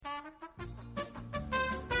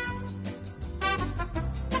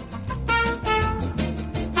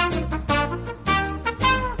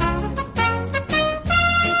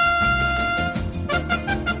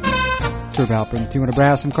Spencer Valprin, T1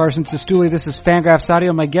 Brass. I'm Carson Sestouli. This is Fangraphs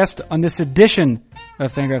Audio. My guest on this edition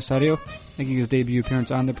of Fangraphs Audio, making his debut appearance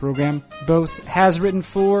on the program, both has written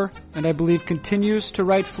for, and I believe continues to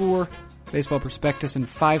write for, Baseball Prospectus and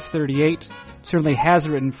 538. Certainly has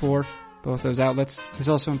written for both those outlets. He's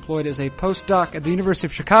also employed as a postdoc at the University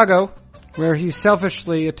of Chicago, where he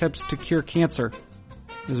selfishly attempts to cure cancer.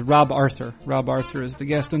 This is Rob Arthur. Rob Arthur is the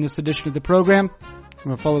guest on this edition of the program. And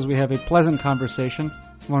what follows, we have a pleasant conversation,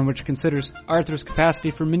 one which considers Arthur's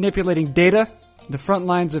capacity for manipulating data, the front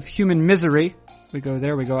lines of human misery. We go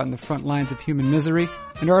out in the front lines of human misery.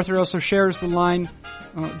 And Arthur also shares the line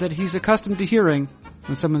that he's accustomed to hearing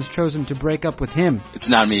when someone's chosen to break up with him. It's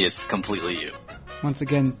not me, it's completely you. Once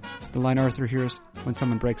again, the line Arthur hears when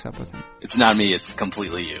someone breaks up with him. It's not me, it's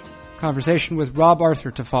completely you. Conversation with Rob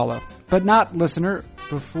Arthur to follow. But not, listener,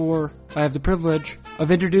 before I have the privilege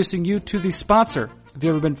of introducing you to the sponsor. Have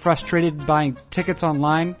you ever been frustrated buying tickets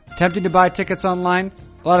online? Attempting to buy tickets online?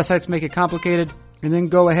 A lot of sites make it complicated and then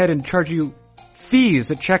go ahead and charge you fees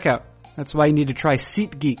at checkout. That's why you need to try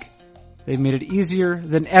SeatGeek. They've made it easier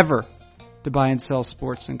than ever to buy and sell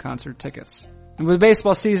sports and concert tickets. And with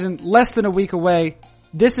baseball season less than a week away,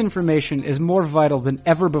 this information is more vital than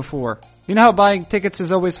ever before. You know how buying tickets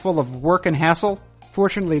is always full of work and hassle?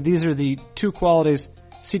 Fortunately, these are the two qualities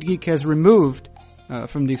SeatGeek has removed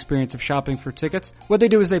from the experience of shopping for tickets. What they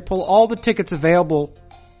do is they pull all the tickets available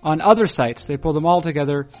on other sites. They pull them all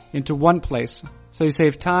together into one place. So you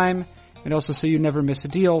save time, and also so you never miss a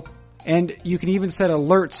deal. And you can even set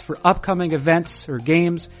alerts for upcoming events or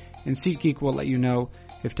games, and SeatGeek will let you know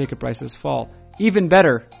if ticket prices fall. Even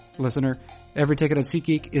better, listener, every ticket on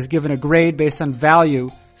SeatGeek is given a grade based on value,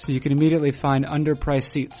 so you can immediately find underpriced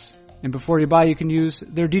seats. And before you buy, you can use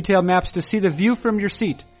their detailed maps to see the view from your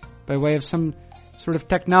seat by way of some sort of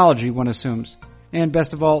technology, one assumes. And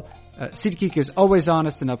best of all, SeatGeek is always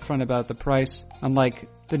honest and upfront about the price. Unlike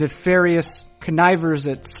the nefarious connivers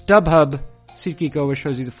at StubHub, SeatGeek always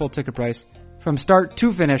shows you the full ticket price from start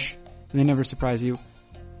to finish, and they never surprise you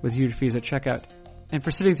with huge fees at checkout. And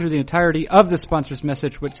for sitting through the entirety of the sponsor's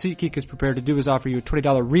message, what SeatGeek is prepared to do is offer you a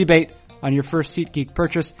 $20 rebate on your first SeatGeek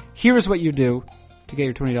purchase. Here's what you do to get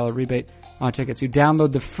your $20 rebate on tickets. You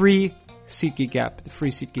download the free SeatGeek app,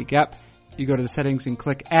 You go to the settings and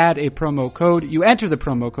click add a promo code. You enter the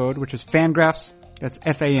promo code, which is Fangraphs. That's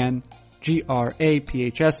Fangraphs.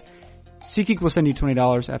 SeatGeek will send you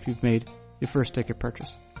 $20 after you've made your first ticket purchase.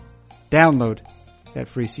 Download that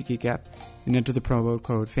free SeatGeek app and enter the promo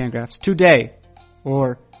code Fangraphs today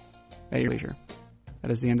or at your leisure.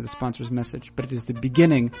 That is the end of the sponsor's message, but it is the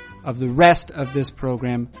beginning of the rest of this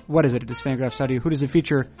program. What is it? It is Fangraphs Audio. Who does it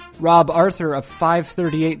feature? Rob Arthur of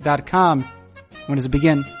 538.com. When does it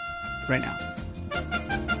begin? Right now.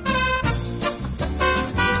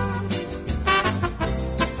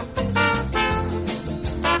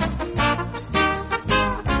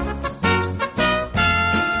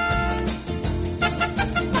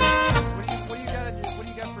 What do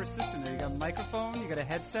you got for a system there? You got a microphone? You got a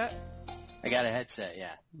headset? I got a headset,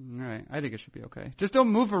 yeah. All right. I think it should be okay. Just don't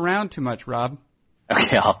move around too much, Rob.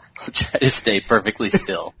 Okay, I'll try to stay perfectly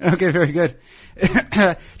still. Okay, very good.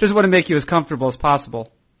 Just want to make you as comfortable as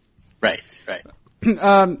possible. Right.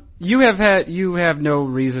 You have no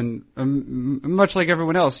reason, much like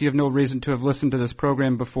everyone else, you have no reason to have listened to this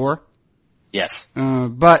program before. Yes.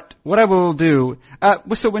 But what I will do,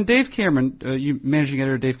 so when Dave Cameron, managing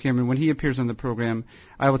editor Dave Cameron, when he appears on the program,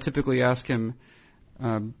 I will typically ask him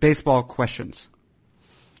baseball questions.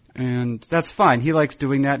 And that's fine. He likes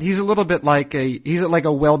doing that. He's a little bit like he's like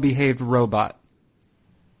a well-behaved robot.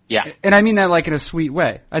 Yeah. And I mean that like in a sweet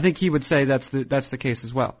way. I think he would say that's the case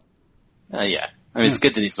as well. Yeah. I mean, it's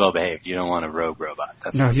good that he's well behaved. You don't want a rogue robot.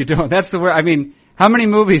 No, you don't. That's the word. I mean, how many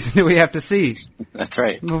movies do we have to see? That's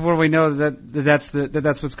right. Before we know that's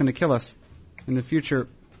what's going to kill us in the future.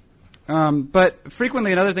 But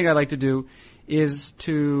frequently, another thing I like to do is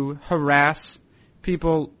to harass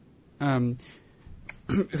people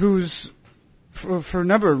who's, for a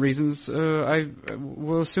number of reasons, I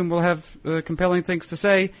will assume will have compelling things to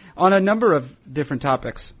say on a number of different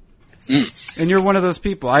topics. And you're one of those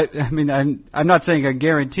people. I mean, I'm not saying I'm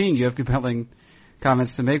guaranteeing you have compelling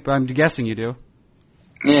comments to make, but I'm guessing you do.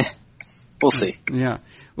 Yeah, we'll see. Yeah.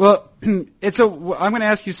 Well, I'm going to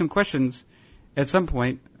ask you some questions at some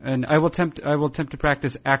point, and I will attempt to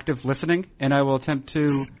practice active listening, and I will attempt to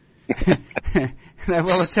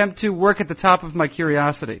work at the top of my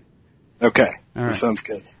curiosity. Okay. All right. That sounds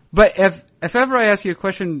good. But if ever I ask you a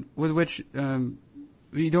question with which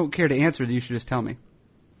you don't care to answer, you should just tell me.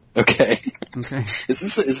 Okay. Okay. Is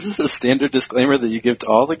this a standard disclaimer that you give to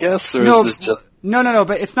all the guests, or No, is this just... no,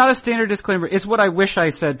 but it's not a standard disclaimer. It's what I wish I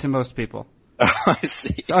said to most people. Oh, I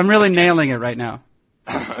see. So I'm really nailing it right now.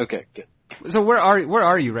 Okay, good. So where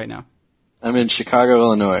are you right now? I'm in Chicago,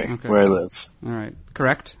 Illinois, where I live. All right.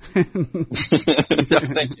 Correct?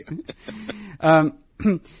 Thank you.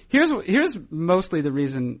 Here's mostly the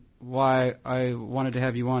reason why I wanted to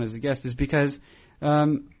have you on as a guest is because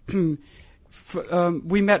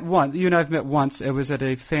we met once. You and I have met once. It was at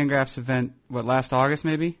a Fangraphs event, last August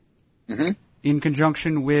maybe? Mm-hmm. In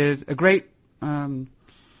conjunction with a great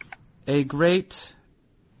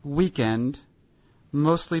weekend,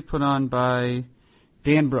 mostly put on by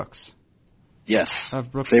Dan Brooks. Yes.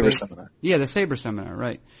 Of Brooks Sabre Bay. Seminar. Yeah, the Sabre Seminar,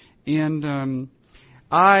 right. And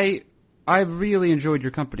I really enjoyed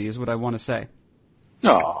your company is what I want to say.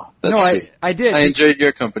 Oh, that's sweet. I did. I enjoyed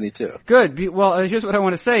your company too. Good. Well, here's what I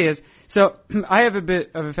want to say is, so I have a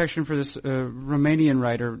bit of affection for this Romanian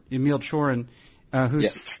writer, Emil Cioran,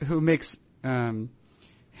 who makes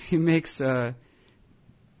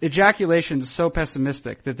ejaculations so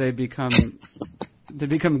pessimistic that they become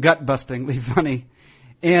gut-bustingly funny.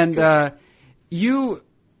 And at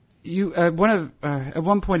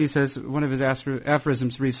one point he says one of his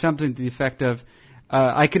aphorisms reads something to the effect of,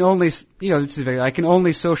 I can only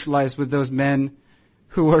socialize with those men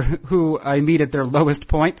who I meet at their lowest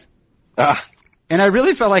point. And I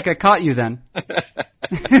really felt like I caught you then.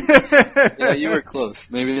 Yeah, you were close.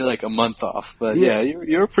 Maybe like a month off, but yeah,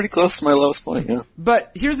 you were pretty close to my lowest point. Yeah.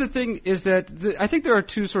 But here's the thing: is that I think there are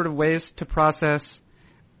two sort of ways to process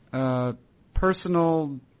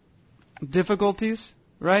personal difficulties,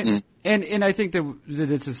 right? Mm. And I think that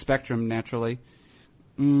it's a spectrum naturally.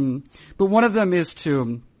 But one of them is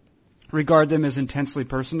to regard them as intensely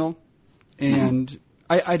personal, and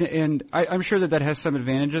I'm sure that has some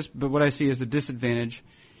advantages. But what I see as the disadvantage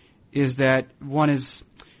is that one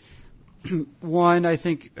I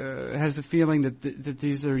think has the feeling that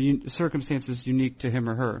these are circumstances unique to him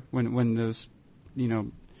or her when those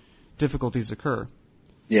difficulties occur.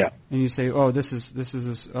 Yeah. And you say, oh, this is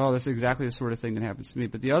exactly the sort of thing that happens to me.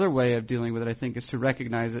 But the other way of dealing with it, I think, is to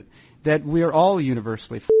recognize that we are all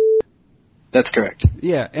universally That's correct.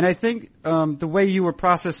 Yeah, and I think the way you were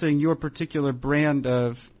processing your particular brand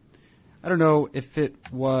of, I don't know if it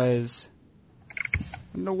was,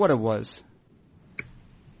 I don't know what it was.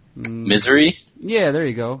 Misery? Yeah, there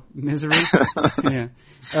you go. Misery. Yeah.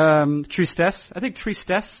 Tristesse. I think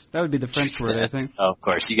tristesse. That would be the French word, I think. Oh, of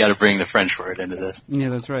course. You got to bring the French word into this. Yeah,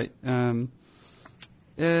 that's right. I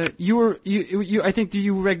think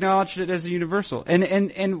you acknowledged it as a universal.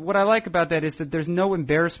 And what I like about that is that there's no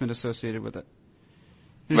embarrassment associated with it.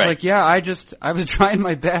 It's right. like, yeah, I was trying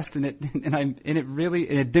my best and it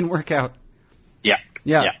didn't work out. Yeah.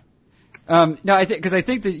 Yeah. No, I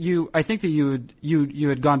think that you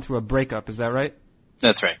had gone through a breakup. Is that right?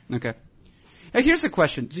 That's right. Okay. Now here's the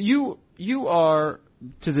question: you are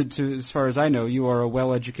as far as I know, you are a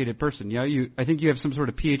well-educated person. Yeah. I think you have some sort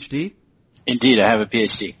of PhD. Indeed, I have a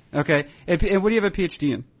PhD. Okay. And what do you have a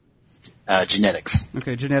PhD in? Genetics.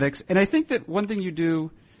 Okay, genetics. And I think that one thing you do,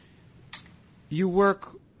 you work.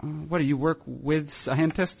 What do you work with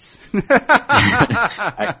scientists?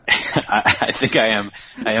 I think I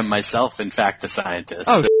am myself, in fact, a scientist.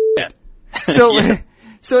 Oh, yeah.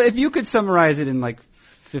 So if you could summarize it in like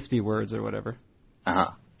 50 words or whatever.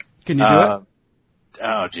 Can you do it?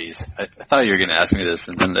 Oh, geez. I thought you were going to ask me this,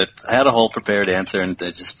 and then I had a whole prepared answer, and I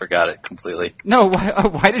just forgot it completely. No,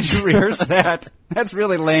 why did you rehearse that? That's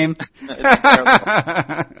really lame. It's terrible.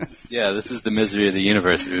 Yeah, this is the misery of the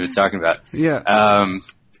universe that we were talking about. Yeah.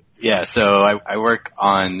 Yeah, so I work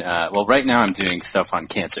on, right now I'm doing stuff on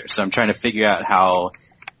cancer. So I'm trying to figure out how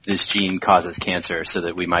this gene causes cancer so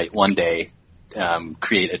that we might one day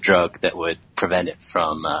create a drug that would prevent it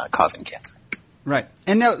from causing cancer. Right.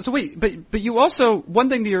 And now, so wait, but you also, one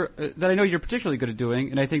thing that I know you're particularly good at doing,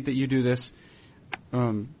 and I think that you do this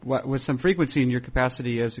with some frequency in your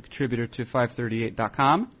capacity as a contributor to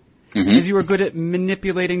 538.com, is you are good at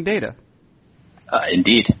manipulating data.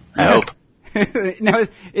 Indeed. I hope. Now,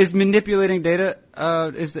 is manipulating data,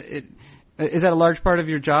 is that a large part of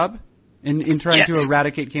your job in trying to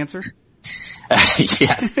eradicate cancer?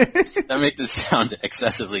 Yes. That makes it sound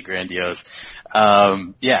excessively grandiose.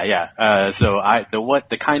 So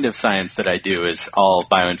the kind of science that I do is all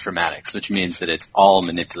bioinformatics, which means that it's all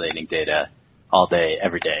manipulating data all day,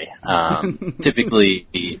 every day. Typically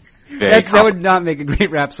that would not make a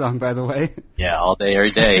great rap song, by the way. Yeah, all day,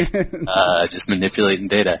 every day. Just manipulating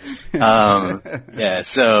data.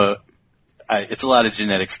 So it's a lot of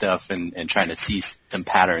genetic stuff and trying to see some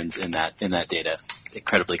patterns in that data.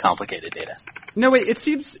 Incredibly complicated data. No, wait. It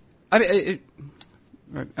seems. I mean,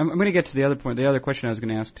 I'm going to get to the other point. The other question I was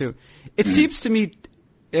going to ask too. It seems to me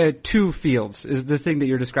two fields is the thing that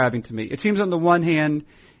you're describing to me. It seems on the one hand,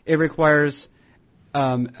 it requires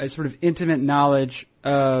a sort of intimate knowledge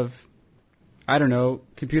of, I don't know,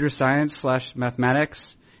 computer science /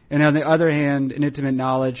 mathematics, and on the other hand, an intimate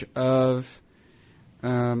knowledge of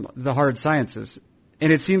the hard sciences.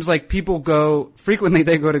 And it seems like people frequently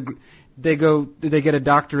they get a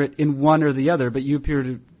doctorate in one or the other, but you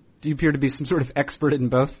appear to be some sort of expert in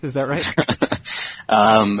both. Is that right?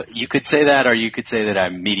 You could say that, or you could say that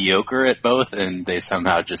I'm mediocre at both, and they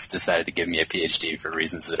somehow just decided to give me a PhD for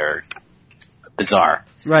reasons that are bizarre.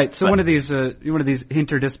 Right. So one of these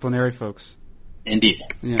interdisciplinary folks. Indeed.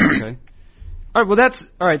 Yeah. Okay. All right. Well, that's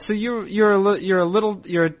all right. So you're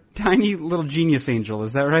a tiny little genius angel.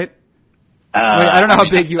 Is that right? Wait, I don't know how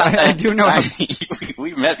big you. I do know.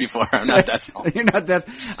 We've met before. I'm not that small. You're not that.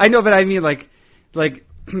 I know, but I mean,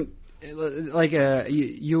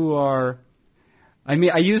 you are. I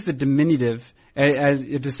mean, I use the diminutive as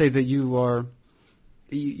to say that you are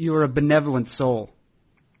a benevolent soul.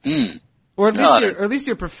 Or at least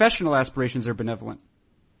your professional aspirations are benevolent.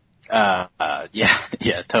 Yeah,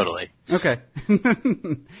 totally. Okay.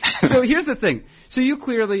 So here's the thing. So you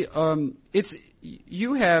clearly,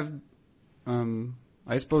 you have,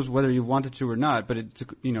 I suppose whether you wanted to or not, but it's,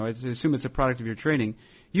 I assume it's a product of your training.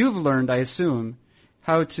 You've learned, I assume,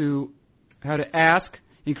 how to ask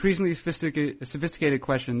increasingly sophisticated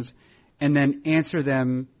questions and then answer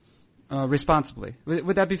them responsibly.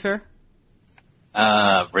 Would that be fair?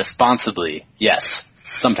 Responsibly, yes.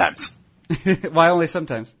 Sometimes. Why only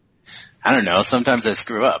sometimes? I don't know. Sometimes I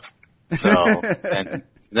screw up. So, and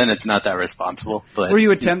then it's not that responsible. But were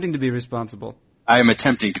you attempting to be responsible? I am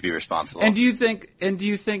attempting to be responsible. And do you think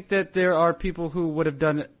that there are people who would have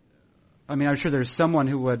done? I mean, I'm sure there's someone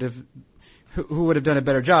who would have done a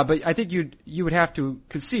better job. But I think you would have to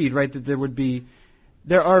concede, right, that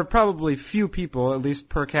there are probably few people, at least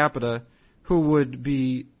per capita, who would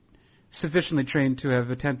be sufficiently trained to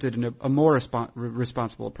have attempted a more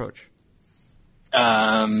responsible approach.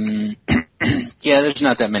 Yeah, there's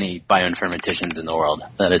not that many bioinformaticians in the world.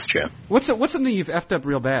 That is true. What's something you've effed up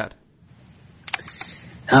real bad?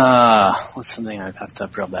 What's something I've effed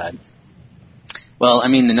up real bad? Well, I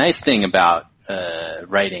mean, the nice thing about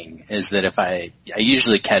writing is that if I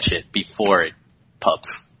usually catch it before it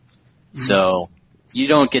pubs. Mm-hmm. So you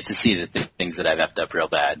don't get to see the things that I've effed up real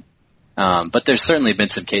bad. But there's certainly been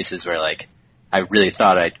some cases where, like, I really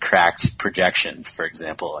thought I'd cracked projections, for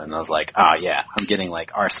example, and I was like, oh yeah, I'm getting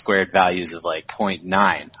like R² values of like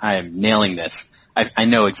 0.9. I am nailing this. I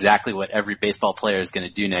know exactly what every baseball player is going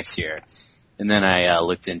to do next year. And then I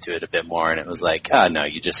looked into it a bit more, and it was like, oh no,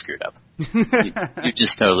 you just screwed up. you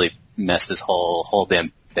just totally messed this whole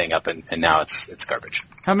damn thing up, and now it's garbage.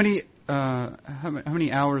 How many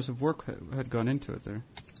hours of work had gone into it there?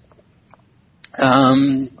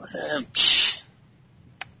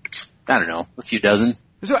 I don't know, a few dozen.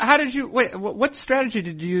 So how did you, what strategy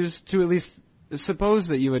did you use to at least suppose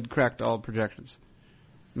that you had cracked all projections?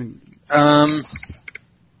 I mean, no,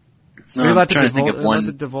 I'm trying to think of one.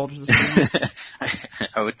 To divulge this?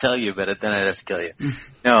 I would tell you, but then I'd have to kill you.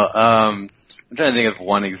 No, I'm trying to think of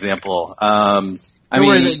one example. Don't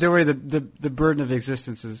worry, the burden of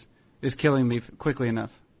existence is killing me quickly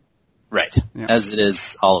enough. Right. Yeah. As it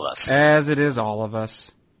is all of us. As it is all of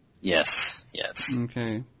us. Yes.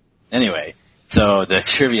 Okay. Anyway, so the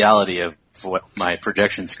triviality of what my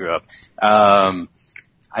projection screw up.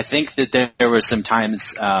 I think that there were some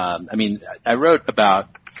times, I wrote about,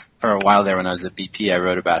 for a while there when I was at BP, I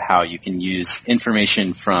wrote about how you can use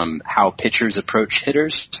information from how pitchers approach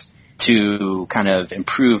hitters to kind of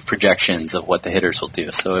improve projections of what the hitters will do.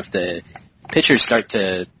 So if the pitchers start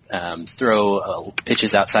to throw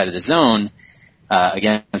pitches outside of the zone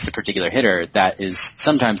against a particular hitter, that is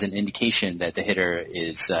sometimes an indication that the hitter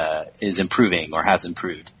is improving or has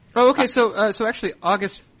improved. Oh, okay. So actually,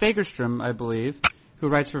 August Fagerstrom, I believe, who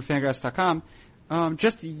writes for Fangraphs.com,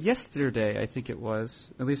 just yesterday, I think it was,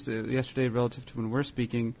 at least yesterday relative to when we're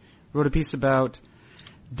speaking, wrote a piece about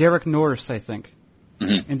Derek Norris, I think.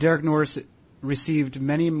 Mm-hmm. And Derek Norris received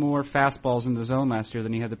many more fastballs in the zone last year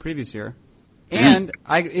than he had the previous year. And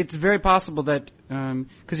it's very possible that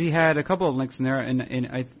because he had a couple of links in there,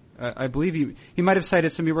 and I believe he might have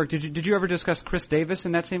cited some of your work. Did you ever discuss Chris Davis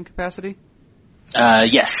in that same capacity?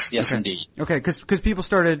 Yes, okay. Indeed. Okay, because people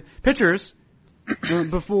started pitchers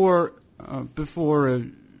before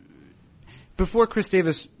Chris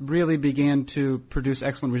Davis really began to produce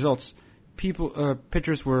excellent results.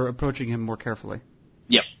 Pitchers were approaching him more carefully.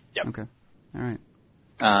 Yep. Okay. All right.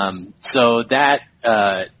 So that,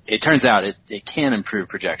 it turns out it can improve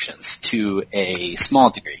projections to a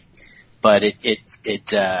small degree, but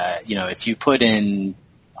if you put in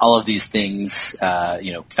all of these things,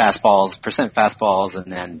 fastballs, percent fastballs,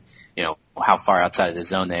 and then, how far outside of the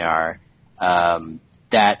zone they are,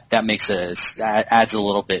 that adds a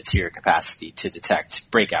little bit to your capacity to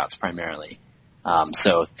detect breakouts primarily.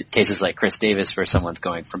 So cases like Chris Davis, where someone's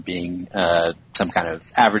going from being some kind of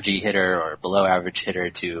averagey hitter or below average hitter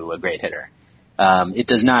to a great hitter. It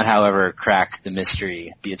does not, however, crack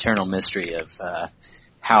the eternal mystery of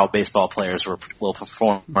how baseball players will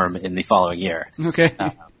perform in the following year. Okay.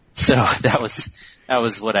 So that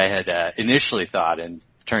was what I had initially thought, and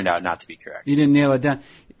turned out not to be correct. You didn't nail it down.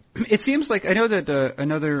 It seems like I know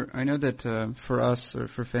that for us, or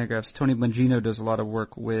for Fangraphs, Tony Bongino does a lot of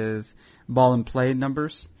work with ball and play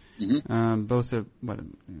numbers.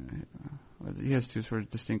 Mm-hmm. He has two sort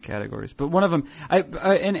of distinct categories, but one of them, I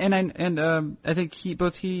think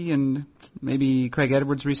both he and maybe Craig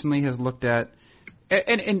Edwards recently has looked at,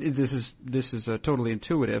 and this is totally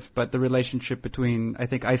intuitive, but the relationship between, I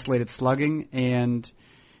think, isolated slugging and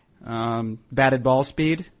batted ball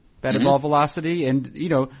speed. Batted ball velocity, and,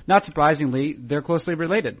 not surprisingly, they're closely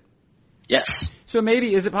related. Yes. So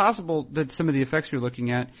maybe, is it possible that some of the effects you're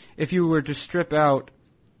looking at, if you were to strip out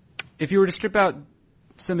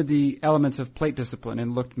some of the elements of plate discipline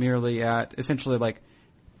and looked merely at essentially like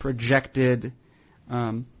projected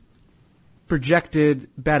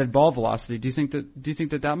batted ball velocity, do you think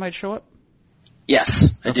that might show up?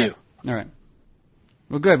 Yes, I do. All right.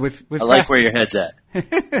 Well, good. I like where your head's at.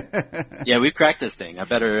 Yeah, we've cracked this thing. I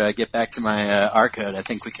better get back to my R code. I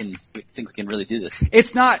think we can really do this.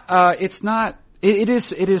 It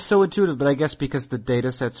is so intuitive, but I guess because the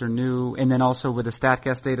data sets are new, and then also with the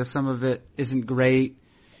StatCast data, some of it isn't great,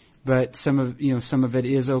 but some of it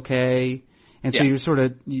is okay, and so you're sort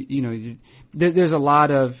of there's a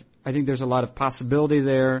lot of possibility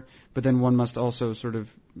there, but then one must also sort of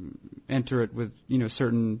enter it with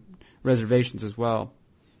certain reservations as well.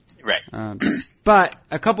 Right. But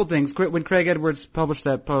a couple things. When Craig Edwards published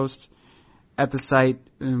that post at the site,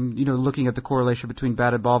 looking at the correlation between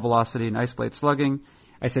batted ball velocity and isolated slugging,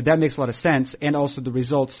 I said that makes a lot of sense, and also the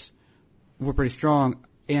results were pretty strong.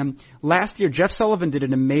 And last year, Jeff Sullivan did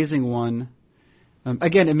an amazing one.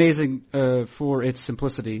 Again, amazing for its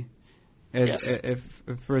simplicity,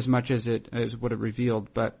 for as much as what it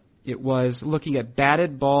revealed. But it was looking at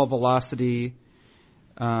batted ball velocity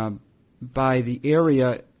by the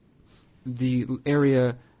area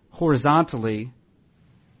horizontally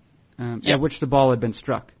at which the ball had been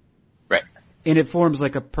struck. Right. And it forms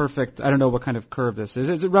like a perfect, I don't know what kind of curve this is.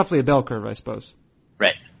 It's roughly a bell curve, I suppose.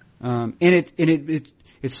 Right. And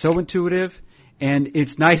it's so intuitive, and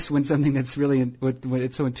it's nice when something that's when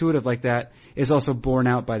it's so intuitive like that is also borne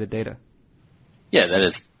out by the data. Yeah, that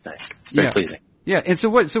is nice. It's very pleasing. Yeah. And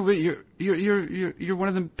so you're one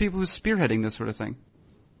of the people who's spearheading this sort of thing.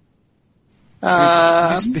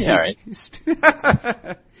 Yeah, all right.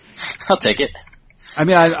 I'll take it. I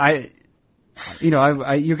mean,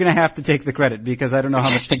 you're going to have to take the credit because I don't know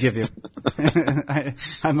how much to give you.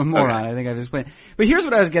 I'm a moron. Okay. I think I've explained. But here's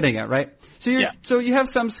what I was getting at, right? So you have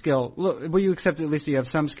some skill. Will you accept at least you have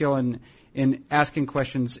some skill in asking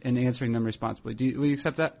questions and answering them responsibly? Will you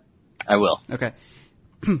accept that? I will. Okay.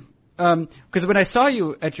 Because when I saw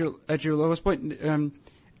you at your lowest point,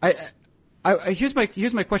 here's my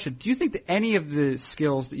question. Do you think that any of the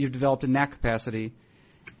skills that you've developed in that capacity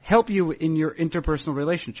help you in your interpersonal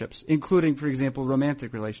relationships, including, for example,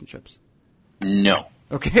 romantic relationships? No.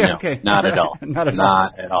 Okay. No, okay. Not at all. Not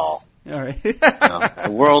at all. All right.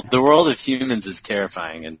 No. The world of humans is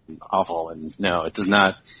terrifying and awful, and no, it does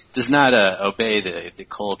not obey the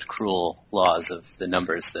cold, cruel laws of the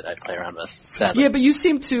numbers that I play around with. Sadly. Yeah, but you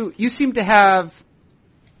seem to have.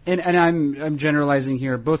 And I'm generalizing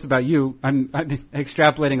here, both about you. I'm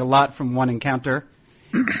extrapolating a lot from one encounter,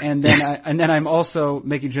 and then I'm also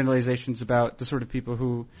making generalizations about the sort of people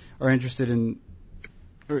who are interested in,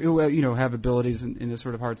 or who have abilities in the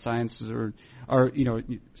sort of hard sciences or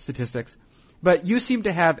statistics. But you seem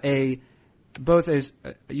to have a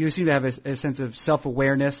sense of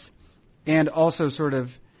self-awareness, and also sort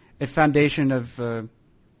of a foundation of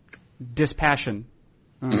dispassion.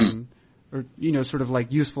 Or, sort of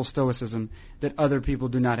like useful stoicism that other people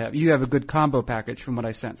do not have. You have a good combo package from what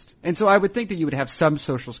I sensed. And so I would think that you would have some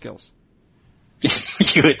social skills.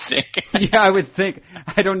 You would think? Yeah, I would think.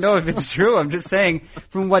 I don't know if it's true. I'm just saying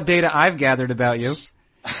from what data I've gathered about you.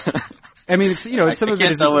 I mean, some of it is... I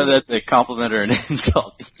can't tell whether that's a compliment or an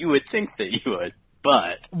insult. You would think that you would,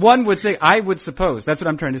 but... One would think, I would suppose. That's what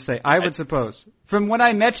I'm trying to say. I would suppose. From when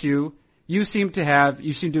I met you, you seem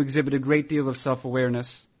to exhibit a great deal of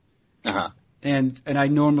self-awareness. Uh-huh. And I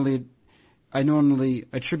normally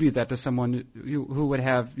attribute that to someone who would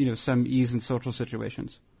have, some ease in social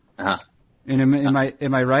situations. Uh-huh. And am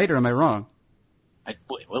I right or am I wrong?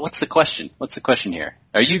 What's the question? What's the question here?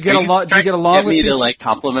 Do you get along with me people? to like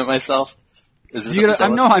compliment myself?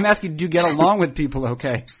 I'm asking, do you get along with people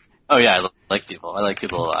okay? Oh yeah, I like people. I like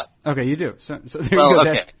people a lot. Okay, you do. So there you go.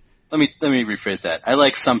 Okay. Let me rephrase that. I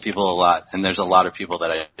like some people a lot, and there's a lot of people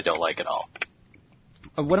that I don't like at all.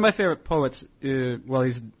 One of my favorite poets,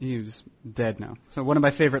 he's dead now. So one of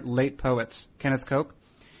my favorite late poets, Kenneth Koch,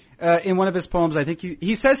 in one of his poems, I think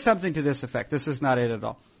he says something to this effect. This is not it at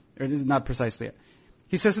all, or this is not precisely it.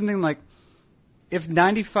 He says something like, if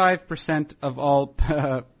 95% of all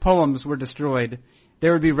poems were destroyed,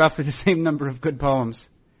 there would be roughly the same number of good poems.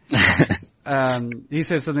 He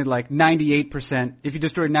says something like 98%. If you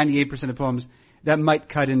destroyed 98% of poems, that might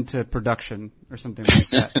cut into production or something like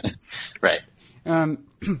that. Right.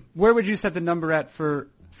 Where would you set the number at for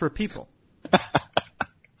people?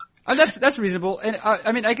 That's reasonable. And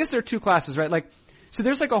I guess there are two classes, right? Like, so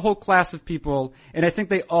there's like a whole class of people, and I think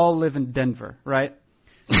they all live in Denver, right?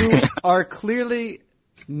 Who are clearly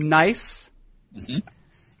nice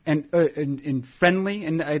and friendly,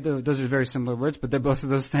 and those are very similar words, but they're both of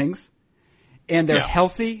those things. And they're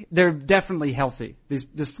healthy. They're definitely healthy.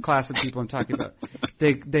 This class of people I'm talking about.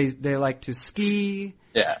 They like to ski.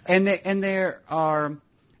 Yeah. And they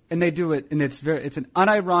do it, and it's an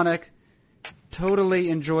unironic, totally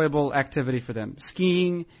enjoyable activity for them.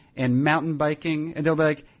 Skiing and mountain biking, and they'll be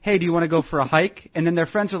like, "Hey, do you want to go for a hike?" And then their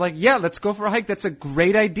friends are like, "Yeah, let's go for a hike. That's a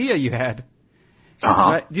great idea you had."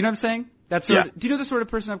 Uh-huh. Right? Do you know what I'm saying? Do you know the sort of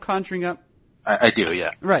person I'm conjuring up? I do,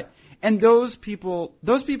 yeah. Right. And those people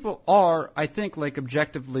are, I think, like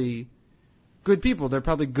objectively good people. They're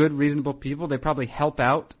probably good, reasonable people. They probably help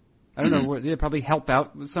out. I don't know. They probably help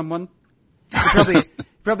out with someone. They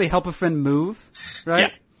probably help a friend move,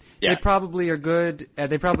 right? Yeah. They probably are good.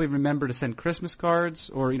 They probably remember to send Christmas cards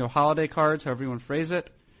or holiday cards, however you want to phrase it.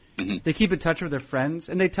 Mm-hmm. They keep in touch with their friends,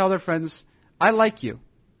 and they tell their friends, "I like you."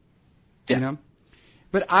 Yeah. You know.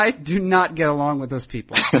 But I do not get along with those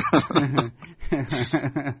people. Okay,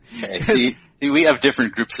 see, we have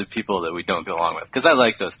different groups of people that we don't get along with. Because I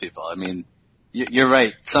like those people. I mean, you're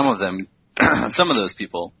right. Some of them, some of those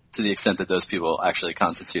people, to the extent that those people actually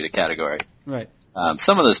constitute a category. Right.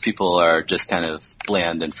 Some of those people are just kind of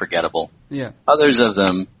bland and forgettable. Yeah. Others of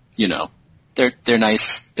them, they're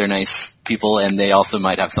nice people, and they also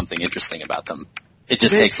might have something interesting about them. It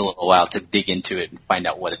just takes a little while to dig into it and find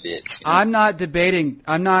out what it is. I'm not debating.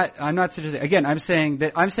 I'm not suggesting. Again, I'm saying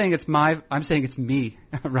it's me,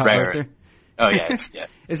 Rob Arthur. Right. Oh yeah, yeah.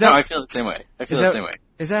 I feel the same way.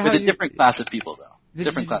 Is that with how a different class of people, though?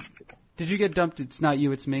 Class of people. Did you get dumped? It's not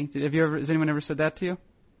you, it's me. Has anyone ever said that to you?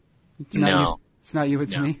 No. It's not you,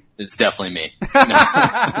 it's me. It's definitely me. No.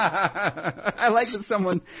 I like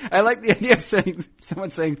the idea of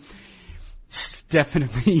someone saying, "It's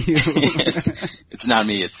definitely you." It's not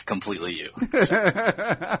me. It's completely you.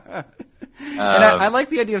 And I like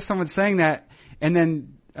the idea of someone saying that, and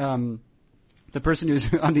then the person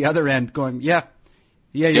who's on the other end going, "Yeah,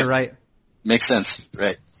 you're right." Makes sense,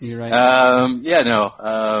 right? You're right.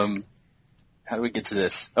 How do we get to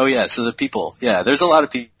this? Oh yeah, so the people. Yeah, there's a lot of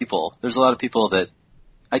people. There's a lot of people that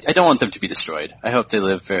I don't want them to be destroyed. I hope they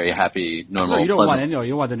live very happy, normal, you don't pleasant.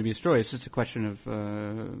 you want them to be destroyed. It's just a question of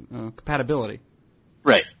compatibility.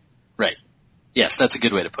 Right. Yes, that's a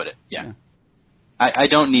good way to put it. Yeah. I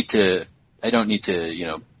don't need to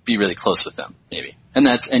be really close with them, maybe. And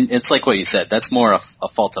it's like what you said. That's more a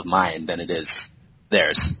fault of mine than it is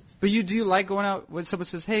theirs. But do you like going out when someone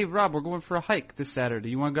says, "Hey, Rob, we're going for a hike this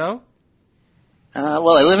Saturday. You want to go?"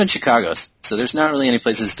 Well, I live in Chicago, so there's not really any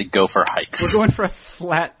places to go for hikes. We're going for a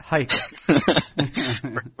flat hike.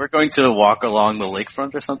 We're going to walk along the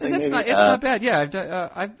lakefront or something. It's not bad.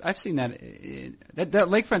 Yeah, I've seen that. That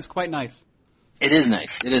lakefront's quite nice. It is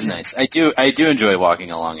nice. It is nice. I do enjoy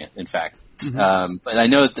walking along it. In fact, but I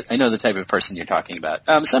know the type of person you're talking about.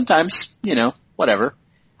 Sometimes, whatever.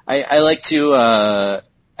 I like to.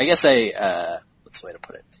 I guess what's the way to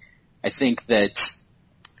put it? I think that.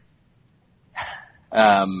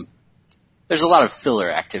 There's a lot of filler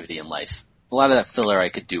activity in life. A lot of that filler I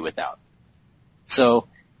could do without. So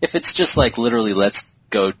if it's just like literally let's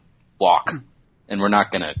go walk and we're not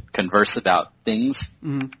going to converse about things,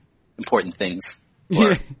 important things,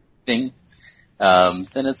 or thing, then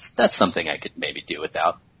that's something I could maybe do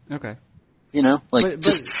without. Okay.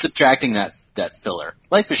 Just subtracting that filler.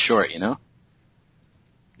 Life is short,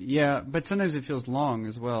 Yeah, but sometimes it feels long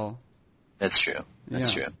as well. That's true.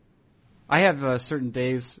 That's true. I have certain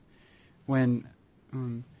days when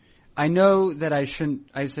I know that I shouldn't.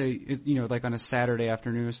 I say, like on a Saturday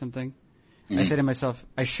afternoon or something. Mm-hmm. I say to myself,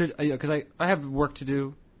 I should, because I have work to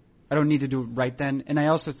do. I don't need to do it right then, and I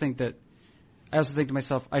also think to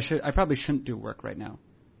myself, I probably shouldn't do work right now.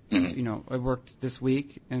 Mm-hmm. I worked this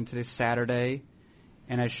week, and today's Saturday,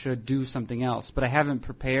 and I should do something else. But I haven't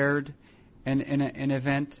prepared an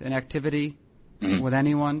event, an activity mm-hmm. with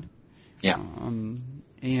anyone. Yeah.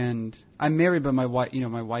 And I'm married, but my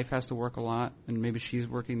wife has to work a lot, and maybe she's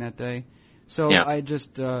working that day. So yeah. I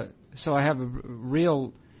just, so I have a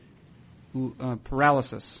real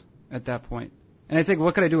paralysis at that point. And I think,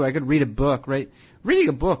 what could I do? I could read a book, right? Reading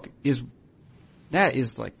a book is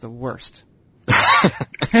like the worst.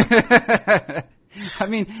 I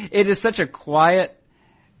mean, it is such a quiet,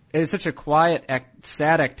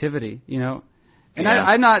 sad activity, And yeah.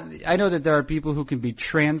 I know that there are people who can be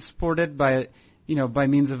transported by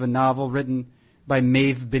means of a novel written by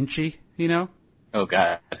Maeve Binchy, Oh,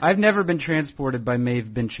 God. I've never been transported by Maeve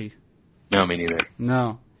Binchy. No, me neither.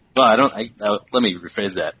 No. Well, let me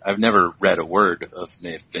rephrase that. I've never read a word of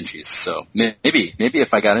Maeve Binchy's, so maybe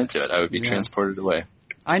if I got into it, I would be transported away.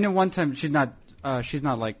 I know one time she's not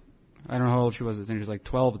like, I don't know how old she was. I think she was like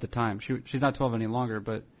 12 at the time. She's not 12 any longer,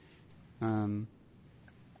 but, I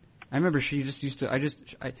remember she just used to, by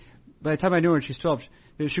the time I knew her, she's 12,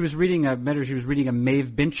 she was reading a Maeve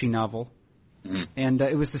Binchy novel, mm-hmm. and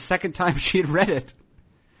it was the second time she had read it.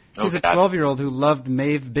 She was a God. 12-year-old who loved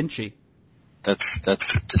Maeve Binchy. That's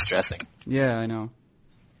distressing. Yeah, I know.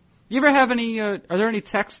 You ever have any? Are there any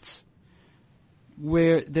texts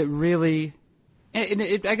that really? And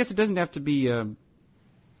I guess it doesn't have to be a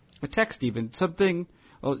text, even something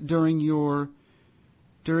during your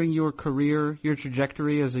career, your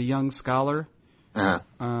trajectory as a young scholar.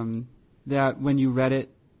 Uh-huh. That when you read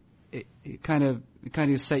it, it kind of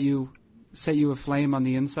set you aflame on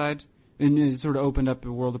the inside, and it sort of opened up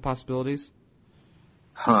a world of possibilities.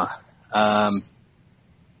 Huh. I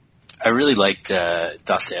really liked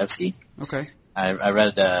Dostoevsky. Okay. I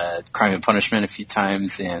read Crime and Punishment a few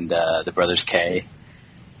times, and The Brothers K.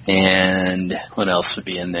 And what else would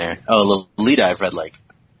be in there? Oh, Lolita I've read like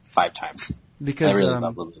 5 times. Because I really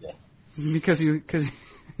love Lolita. Because you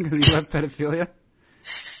love pedophilia?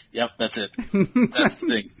 Yep, that's it. That's the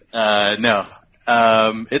thing. No.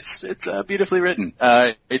 It's beautifully written.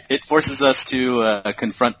 It forces us to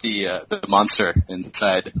confront the monster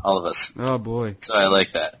inside all of us. Oh boy! So I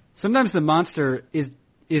like that. Sometimes the monster is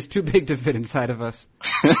too big to fit inside of us.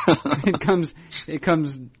 It comes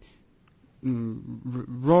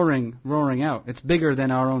roaring out. It's bigger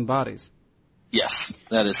than our own bodies. Yes,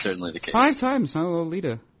 that is certainly the case. 5 times, huh,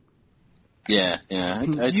 Lolita? Yeah,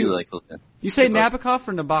 I do like Lolita. You say Nabokov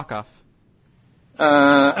or Nabokov?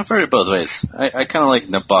 I've heard it both ways. I kind of like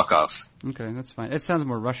Nabokov. Okay, that's fine. It sounds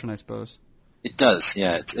more Russian, I suppose. It does,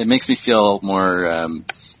 yeah. It makes me feel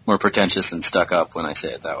more pretentious and stuck up when I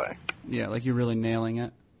say it that way. Yeah, like you're really nailing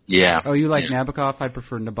it. Yeah. Oh, you like Nabokov? I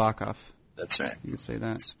prefer Nabokov. That's right. You could say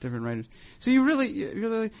that. It's different writers. So you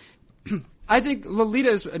really, I think Lolita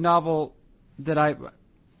is a novel that I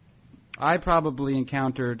probably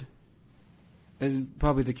encountered. Is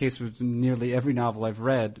probably the case with nearly every novel I've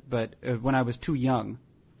read, but when I was too young.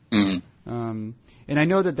 Mm-hmm. And I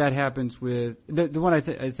know that happens with the one I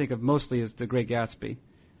think of mostly is The Great Gatsby,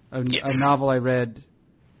 a novel I read.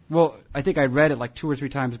 Well, I think I read it like 2 or 3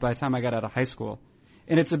 times by the time I got out of high school,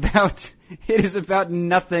 and it is about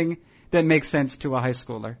nothing that makes sense to a high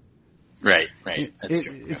schooler. Right. That's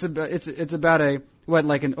true. It's about an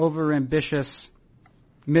overambitious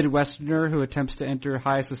Midwesterner who attempts to enter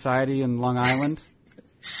high society in Long Island.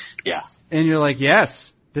 Yeah. And you're like,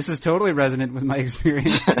 yes, this is totally resonant with my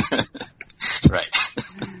experience. Right.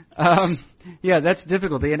 Yeah, that's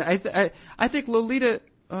difficulty. And I think Lolita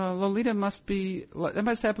must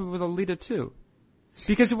happen with Lolita too.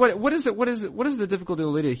 Because what is the difficulty of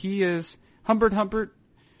Lolita? He is Humbert Humbert.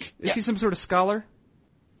 Is he some sort of scholar?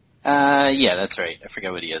 Yeah, that's right. I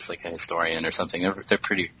forget what he is, like a historian or something. They're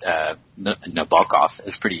pretty, Nabokov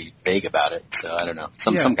is pretty vague about it, so I don't know.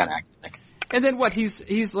 Some kind of academic. And then what? He's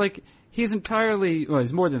entirely, well,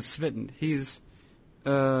 he's more than smitten. He's,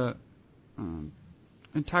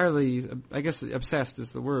 entirely, I guess obsessed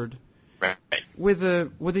is the word. Right. With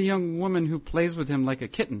a young woman who plays with him like a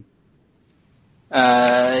kitten.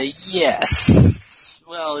 Yes.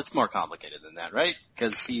 Well, it's more complicated than that, right?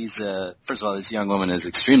 Because he's, first of all, this young woman is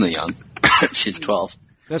extremely young. She's 12.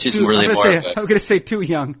 She's really I'm going to say too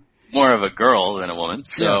young. More of a girl than a woman.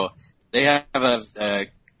 So they have a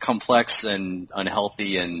complex and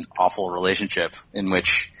unhealthy and awful relationship in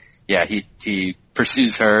which, he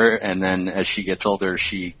pursues her, and then as she gets older,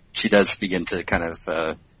 she does begin to kind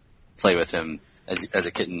of, play with him as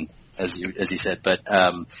a kitten, as you said. But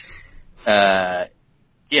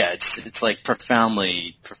it's like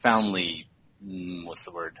profoundly, what's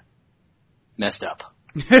the word? Messed up.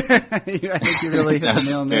 I think you really hit the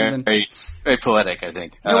nail on the head. Very, very poetic, I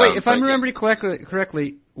think. No, wait, if I'm remembering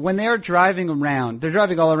correctly, when they are driving around, they're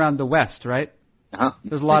driving all around the West, right? Uh-huh.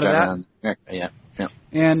 There's a lot of that. Yeah.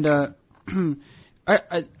 And are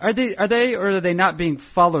they or are they not being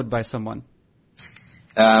followed by someone?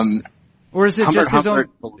 Or is it Humbert just his own?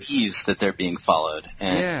 Believes that they're being followed,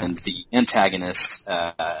 and the antagonist,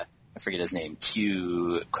 I forget his name,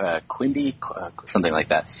 Quimby, something like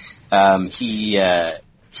that.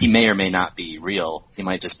 He may or may not be real. He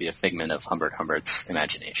might just be a figment of Humbert's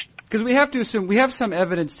imagination. Because we have to assume, we have some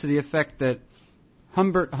evidence to the effect that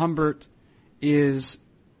Humbert is,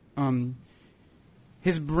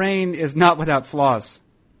 his brain is not without flaws.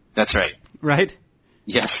 That's right. Right?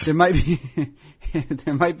 Yes. There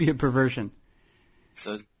might be a perversion.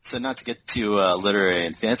 So not to get too literary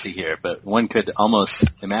and fancy here, but one could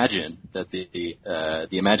almost imagine that the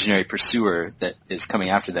imaginary pursuer that is coming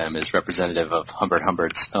after them is representative of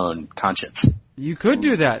Humbert's own conscience. You could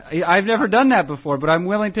do that. I've never done that before, but I'm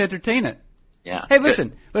willing to entertain it. Yeah. Hey,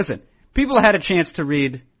 listen. People had a chance to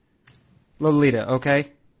read Lolita,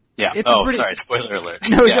 okay? Yeah. Sorry. Spoiler alert.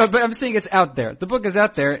 No, but I'm saying it's out there. The book is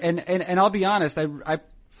out there, and I'll be honest. I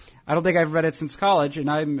don't think I've read it since college, and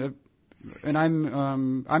I'm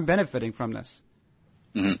benefiting from this.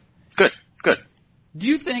 Mm-hmm. Good. Do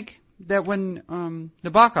you think that when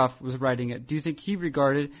Nabokov was writing it, do you think he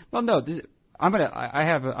regarded? Well, no. I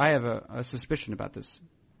have a suspicion about this.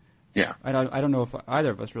 Yeah. I don't know if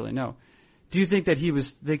either of us really know. Do you think that he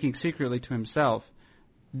was thinking secretly to himself,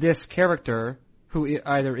 this character who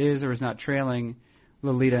either is or is not trailing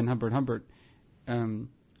Lolita and Humbert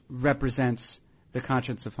represents the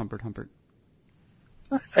conscience of Humbert?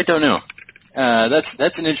 I don't know.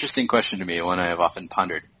 That's an interesting question to me, one I have often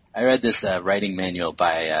pondered. I read this writing manual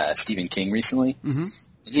by Stephen King recently. Mm-hmm.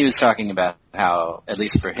 He was talking about how, at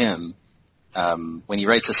least for him, when he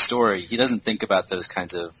writes a story, he doesn't think about those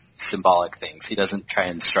kinds of symbolic things. He doesn't try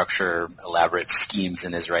and structure elaborate schemes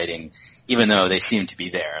in his writing, even though they seem to be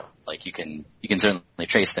there. Like you can certainly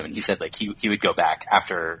trace them. And he said like he would go back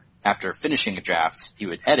after finishing a draft, he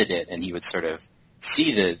would edit it and he would sort of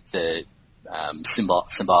see the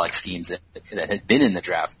symbolic schemes that had been in the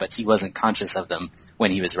draft, but he wasn't conscious of them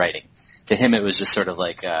when he was writing. To him, it was just sort of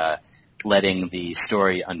like letting the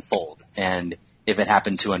story unfold. And if it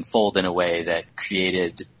happened to unfold in a way that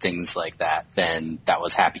created things like that, then that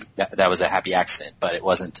was happy. That was a happy accident, but it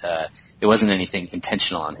wasn't anything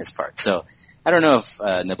intentional on his part. So I don't know if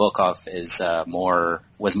Nabokov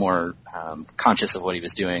was more conscious of what he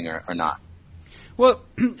was doing or not. Well,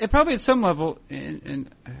 probably at some level,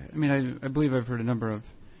 and I mean, I believe I've heard a number of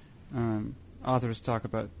authors talk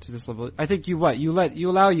about to this level. I think you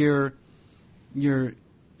allow your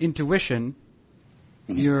intuition,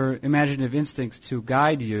 your imaginative instincts to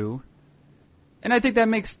guide you, and I think that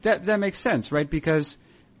makes sense, right? Because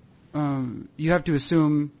you have to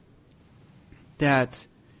assume that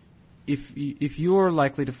if you're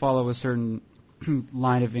likely to follow a certain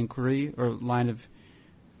line of inquiry or line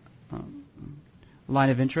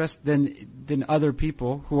of interest, then other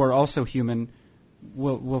people who are also human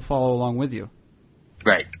will follow along with you.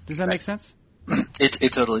 Right. Does that make sense?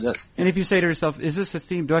 It totally does. And if you say to yourself, "Is this a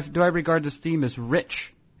theme? Do I regard this theme as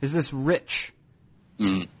rich? Is this rich?"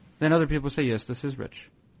 Mm. Then other people say, "Yes, this is rich."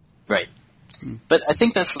 Right. Mm. But I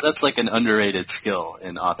think that's like an underrated skill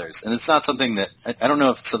in authors, and it's not something that I don't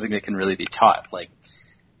know if it's something that can really be taught. Like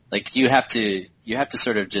you have to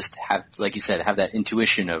sort of just have, like you said, have that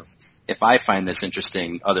intuition of, if I find this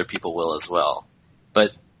interesting, other people will as well.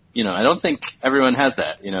 But, I don't think everyone has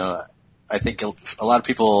that. I think a lot of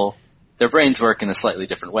people, their brains work in a slightly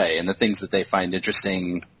different way, and the things that they find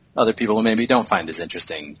interesting, other people maybe don't find as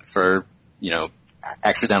interesting for,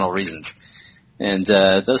 accidental reasons. And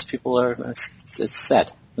those people it's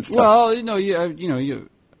sad. It's tough. Well,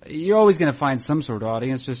 you're always going to find some sort of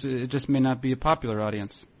audience. It just may not be a popular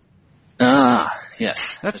audience.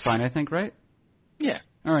 Yes. That's fine, I think, right? Yeah.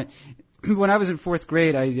 All right. When I was in fourth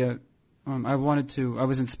grade, I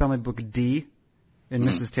was in spelling book D in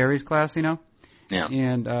Mrs. Terry's class, Yeah.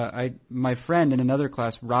 And my friend in another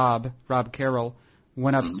class, Rob Carroll,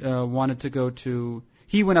 went up,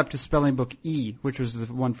 he went up to spelling book E, which was the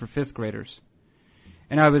one for fifth graders.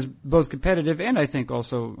 And I was both competitive and I think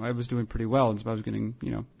also I was doing pretty well, and so I was doing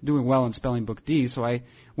well in spelling book D. So I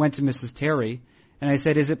went to Mrs. Terry and I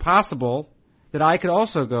said, "Is it possible that I could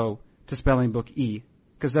also go to spelling book E?"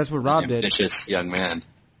 Because that's what Rob did. Ambitious young man.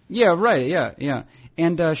 Yeah, right. Yeah.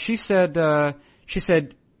 And she said,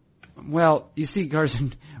 Well, you see,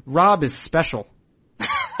 Carson, Rob is special.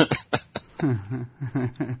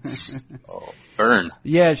 Oh, burn.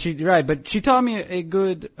 Yeah, right, but she taught me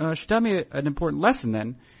an important lesson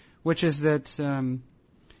then, which is that I'm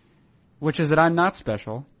not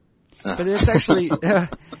special. But it's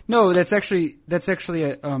actually that's actually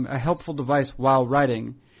a helpful device while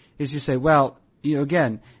writing. Is you say, well,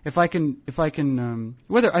 again, if I can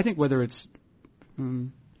whether it's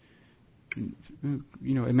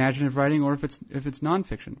imaginative writing or if it's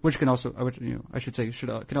nonfiction, which can also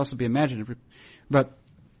can also be imaginative, but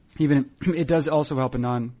even it does also help in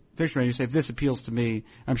nonfiction writing. You say, if this appeals to me,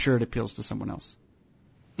 I'm sure it appeals to someone else.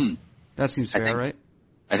 That seems fair, right?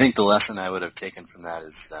 I think the lesson I would have taken from that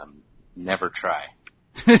is never try.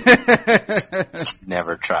 Just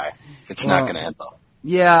never try. It's not going to end well.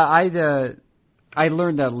 Yeah, I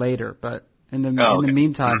learned that later, but in the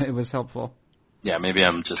meantime, it was helpful. Yeah, maybe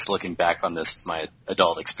I'm just looking back on this, my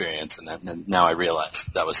adult experience, and now I realize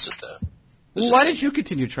that was just a. Why did you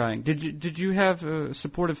continue trying? Did you have a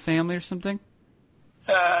supportive family or something?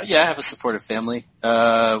 Yeah, I have a supportive family.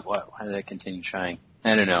 Why did I continue trying?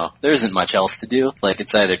 I don't know. There isn't much else to do. Like,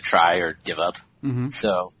 it's either try or give up. Mm-hmm.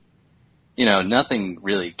 So, nothing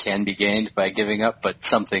really can be gained by giving up, but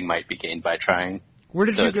something might be gained by trying. Where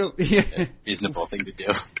did you go? It's a reasonable thing to do.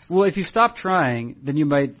 Well, if you stop trying, then you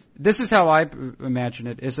might. This is how I imagine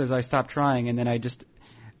it. Is as I stop trying, and then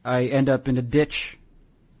I end up in a ditch,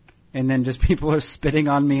 and then just people are spitting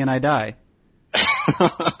on me, and I die.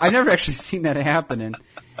 I've never actually seen that happen, and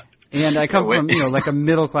I come from like a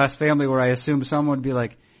middle class family where I assume someone would be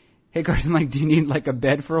like, "Hey, Carson, do you need a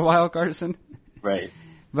bed for a while, Carson?" Right.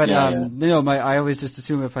 But I always just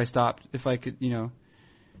assume if I stopped, if I could,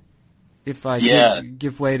 if I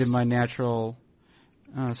give way to my natural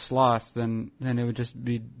sloth, then it would just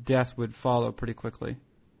be death would follow pretty quickly.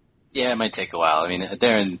 Yeah, it might take a while. I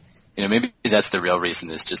mean, maybe that's the real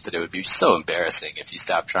reason is just that it would be so embarrassing if you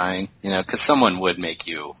stopped trying, because someone would make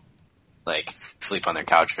you, sleep on their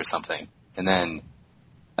couch or something, and then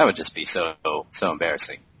that would just be so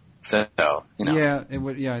embarrassing. So, Yeah, it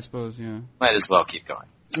would, I suppose, yeah. Might as well keep going,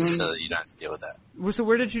 so that you don't have to deal with that. So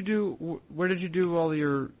where did you do all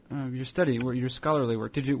your study, your scholarly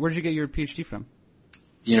work? Where did you get your PhD from?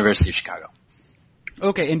 University of Chicago.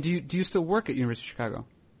 Okay, and do you still work at University of Chicago?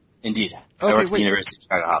 Indeed. I work at the University of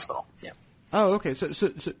Chicago Hospital. Yeah. Oh, okay. So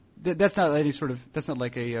that's not any sort of, that's not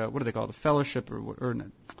like a, what do they call it, a fellowship or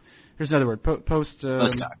there's another word,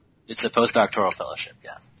 postdoc. It's a postdoctoral fellowship,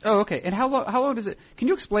 yeah. Oh, okay. And how long does it, can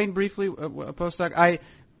you explain briefly a postdoc?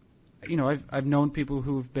 I've known people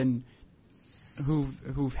who've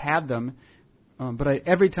had them, but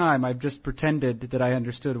every time I've just pretended that I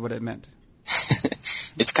understood what it meant.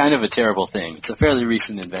 It's kind of a terrible thing. It's a fairly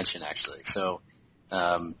recent invention, actually. So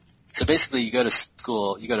basically you go to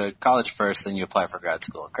school, you go to college first, then you apply for grad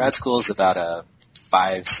school. Grad school is about a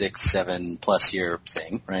 5, 6, 7+ year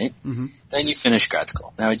thing, right? Mm-hmm. Then you finish grad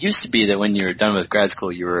school. Now, it used to be that when you were done with grad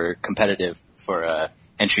school, you were competitive for a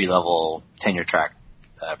entry-level tenure track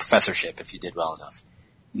professorship if you did well enough.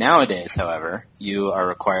 Nowadays, however, you are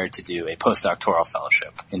required to do a postdoctoral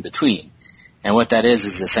fellowship in between. And what that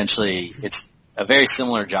is essentially, it's a very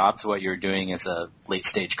similar job to what you're doing as a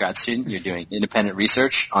late-stage grad student. You're doing independent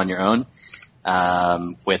research on your own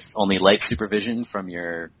with only light supervision from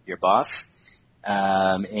your boss.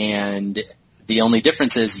 And the only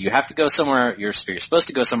difference is you have to go somewhere, you're supposed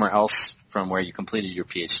to go somewhere else from where you completed your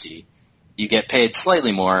PhD. You get paid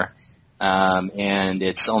slightly more, and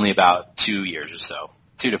it's only about 2 years or so,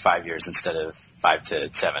 2 to 5 years instead of 5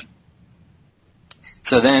 to 7.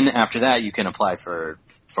 So then after that, you can apply for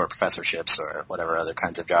professorships or whatever other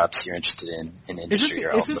kinds of jobs you're interested in industry.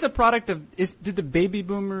 Is this a product of, did the baby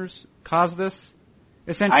boomers cause this?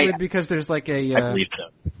 Essentially because there's like a... I believe so.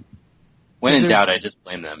 When in doubt, I just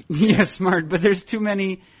blame them. Yeah, smart. But there's too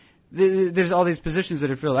many. There's all these positions that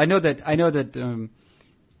are filled. I know that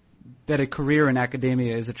a career in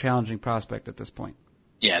academia is a challenging prospect at this point.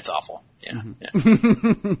 Yeah, it's awful. Yeah.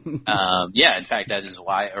 Mm-hmm. Yeah. In fact, that is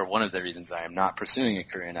why, or one of the reasons I am not pursuing a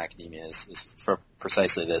career in academia is for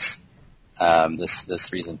precisely this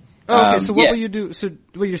reason. Oh, okay. So what will you do? So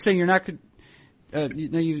what you're saying, you're not.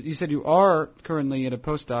 You said you are currently in a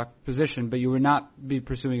postdoc position, but you will not be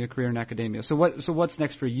pursuing a career in academia. So what's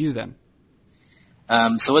next for you then?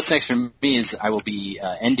 So what's next for me is I will be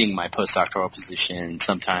ending my postdoctoral position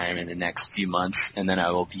sometime in the next few months, and then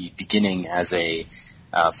I will be beginning as a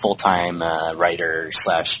full-time writer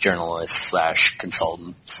 / journalist /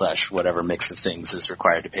 consultant / whatever mix of things is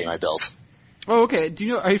required to pay my bills. Oh, okay.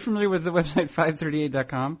 Are you familiar with the website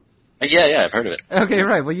 538.com? Yeah, I've heard of it. Okay,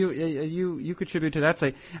 right. Well, you contribute to that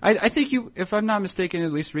site. I think you, if I'm not mistaken,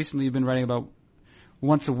 at least recently you've been writing about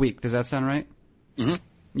once a week. Does that sound right? Mm-hmm.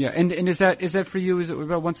 Yeah, and is that for you? Is it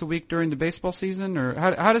about once a week during the baseball season, or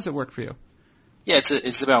how does it work for you? Yeah,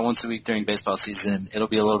 it's about once a week during baseball season. It'll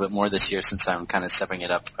be a little bit more this year since I'm kind of stepping it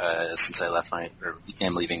up since I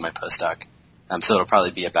am leaving my postdoc. So it'll probably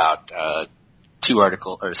be about 3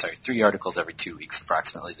 articles every 2 weeks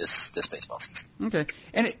approximately this baseball season. Okay,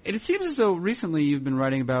 and it seems as though recently you've been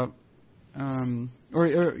writing about, or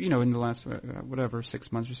in the last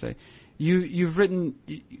 6 months or so, you've written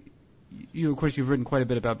of course you've written quite a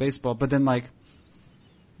bit about baseball, but then like.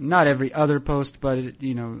 Not every other post, but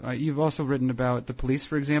you've also written about the police,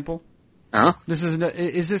 for example. Uh-huh.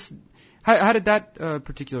 How did that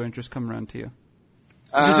particular interest come around to you?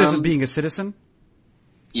 Just as being a citizen?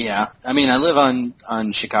 Yeah, I mean, I live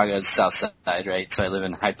on Chicago's south side, right? So I live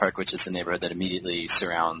in Hyde Park, which is the neighborhood that immediately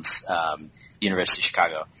surrounds the University of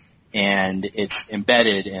Chicago, and it's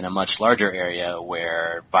embedded in a much larger area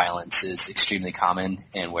where violence is extremely common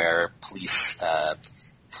and where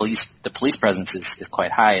the police presence is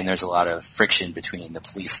quite high, and there's a lot of friction between the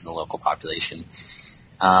police and the local population,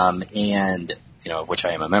 and of which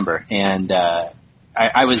I am a member. And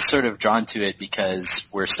I was sort of drawn to it because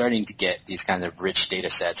we're starting to get these kind of rich data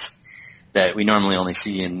sets that we normally only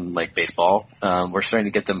see in like baseball. We're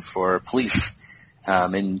starting to get them for police,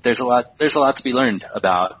 and there's a lot to be learned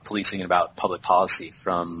about policing and about public policy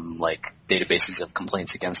from like databases of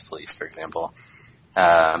complaints against police, for example.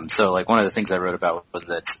 So like one of the things I wrote about was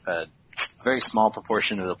that a very small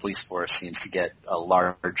proportion of the police force seems to get a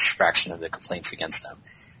large fraction of the complaints against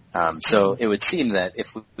them. So it would seem that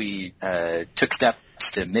if we took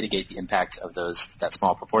steps to mitigate the impact of that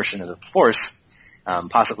small proportion of the force,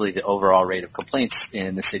 possibly the overall rate of complaints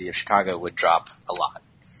in the city of Chicago would drop a lot.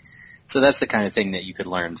 So that's the kind of thing that you could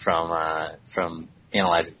learn from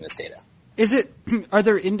analyzing this data. Are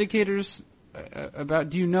there indicators about?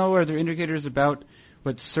 Do you know? Are there indicators about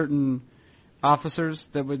what certain officers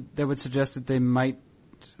that would suggest that they might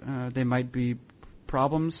be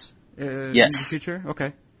problems in the future?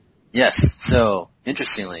 Okay. Yes. So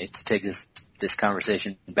interestingly, to take this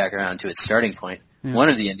conversation back around to its starting point, one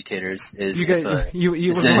of the indicators is you were going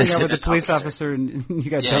out with a police officer and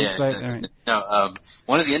you got dumped by. All right. No,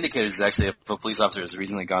 one of the indicators is actually if a police officer has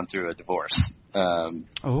recently gone through a divorce, then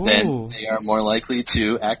they are more likely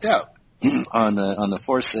to act out on the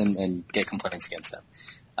force and get complaints against them.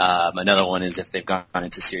 Another one is if they've gone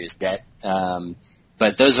into serious debt.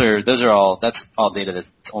 But that's all data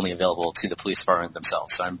that's only available to the police department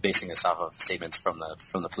themselves. So I'm basing this off of statements from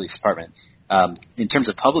the police department. In terms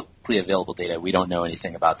of publicly available data, we don't know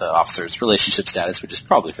anything about the officer's relationship status, which is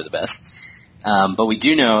probably for the best. But we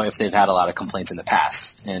do know if they've had a lot of complaints in the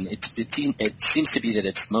past, and it seems to be that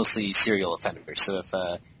it's mostly serial offenders. So if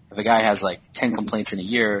a guy has like 10 complaints in a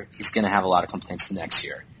year, he's going to have a lot of complaints the next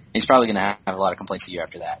year. He's probably going to have a lot of complaints the year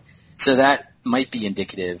after that. So that might be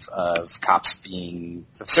indicative of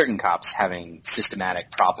certain cops having systematic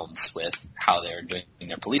problems with how they're doing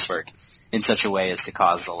their police work in such a way as to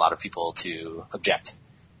cause a lot of people to object.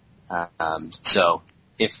 So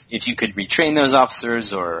if you could retrain those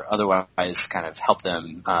officers or otherwise kind of help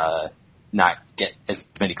them not get as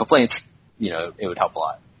many complaints, it would help a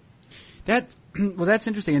lot. Well, that's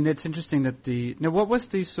interesting, and it's interesting that what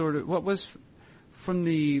was from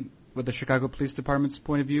the Chicago Police Department's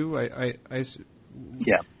point of view? What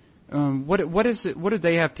is it? What do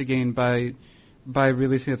they have to gain by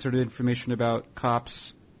releasing that sort of information about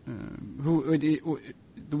cops?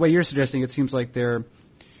 The way you're suggesting, it seems like the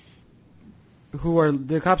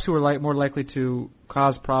cops who are more likely to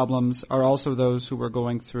cause problems are also those who are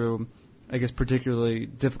going through, I guess, particularly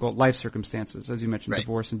difficult life circumstances, as you mentioned,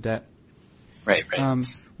 divorce and debt. Right.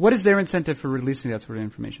 What is their incentive for releasing that sort of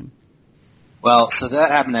information? Well, so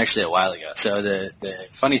that happened actually a while ago. So the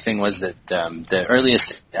funny thing was that the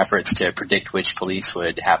earliest efforts to predict which police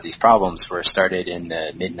would have these problems were started in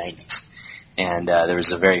the mid-'90s. And there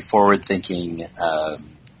was a very forward-thinking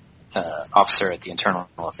officer at the Internal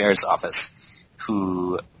Affairs Office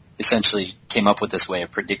who essentially came up with this way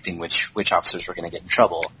of predicting which officers were going to get in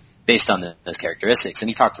trouble based on those characteristics. And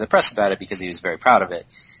he talked to the press about it because he was very proud of it.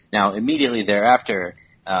 Now, immediately thereafter,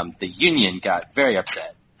 the union got very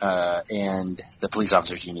upset. And the police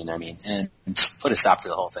officers union, and put a stop to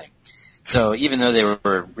the whole thing. So even though they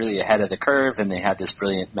were really ahead of the curve and they had this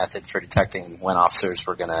brilliant method for detecting when officers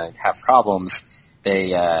were going to have problems,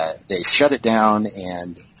 they shut it down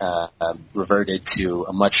and reverted to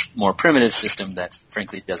a much more primitive system that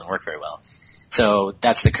frankly doesn't work very well. So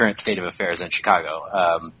that's the current state of affairs in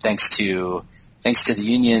Chicago. Thanks to thanks to the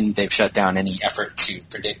union, they've shut down any effort to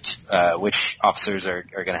predict which officers are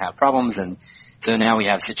going to have problems. And so now we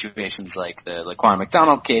have situations like the Laquan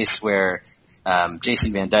McDonald case where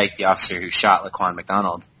Jason Van Dyke, the officer who shot Laquan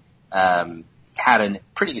McDonald, had a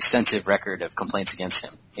pretty extensive record of complaints against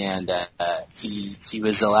him. And he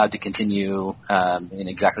was allowed to continue in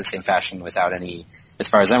exactly the same fashion without any, as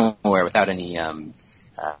far as I'm aware, without any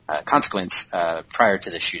consequence prior to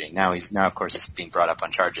the shooting. Now of course he's being brought up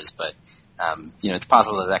on charges, but it's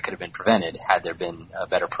possible that could have been prevented had there been a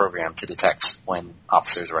better program to detect when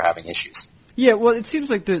officers were having issues. Yeah, well, it seems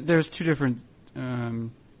like there's two different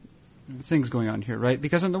things going on here, right?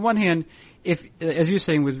 Because on the one hand, if, as you're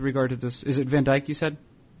saying with regard to this, is it Van Dyke you said?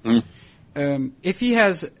 Mm-hmm. If he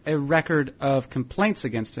has a record of complaints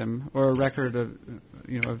against him or a record of,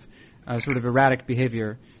 sort of erratic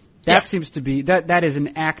behavior, that seems to be, that is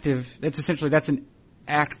an active, that's an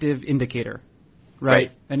active indicator,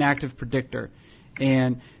 right? An active predictor.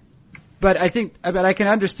 But I can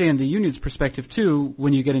understand the union's perspective too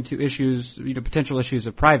when you get into issues, potential issues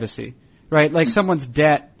of privacy, right? Like someone's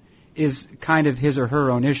debt is kind of his or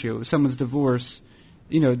her own issue. Someone's divorce,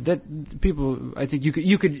 that people, I think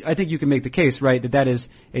you can make the case, right, that is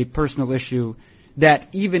a personal issue that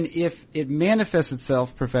even if it manifests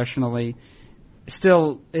itself professionally,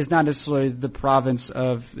 still is not necessarily the province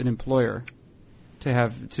of an employer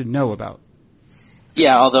to know about.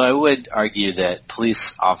 Yeah, although I would argue that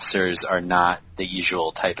police officers are not the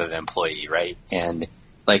usual type of employee, right? And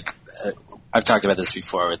I've talked about this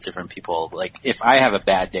before with different people. Like, if I have a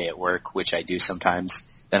bad day at work, which I do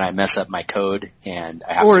sometimes, then I mess up my code and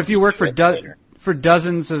I have or if you work for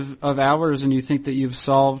dozens of hours and you think that you've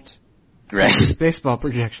solved baseball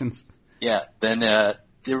projections. Yeah, then the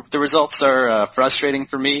results are frustrating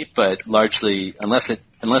for me, but largely, unless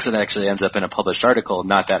it actually ends up in a published article,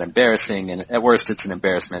 not that embarrassing, and at worst it's an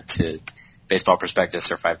embarrassment to Baseball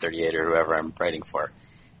Prospectus or 538 or whoever I'm writing for.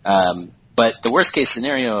 But the worst case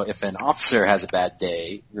scenario, if an officer has a bad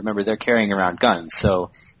day, remember they're carrying around guns,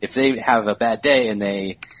 so if they have a bad day and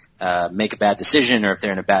they make a bad decision, or if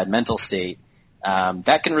they're in a bad mental state,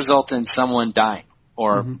 that can result in someone dying,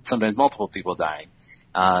 or sometimes multiple people dying.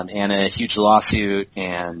 And a huge lawsuit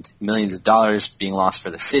and millions of dollars being lost for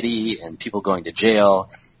the city and people going to jail.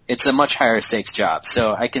 It's a much higher stakes job.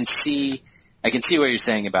 So I can see what you're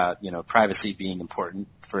saying about, privacy being important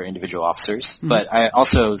for individual officers, but I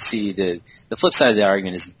also see the flip side of the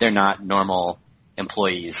argument is that they're not normal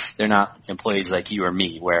employees. They're not employees like you or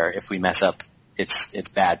me, where if we mess up, it's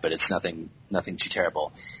bad, but it's nothing too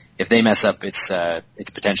terrible. If they mess up, it's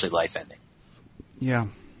potentially life ending. Yeah.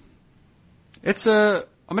 It's I'm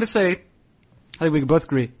going to say, I think we can both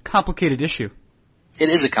agree, complicated issue. It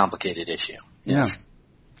is a complicated issue. Yes.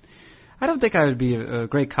 Yeah. I don't think I would be a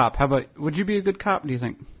great cop. How about, would you be a good cop, do you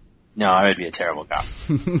think? No, I would be a terrible cop.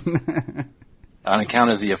 On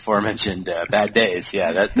account of the aforementioned bad days,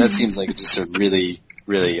 yeah, that seems like just a really,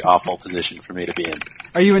 really awful position for me to be in.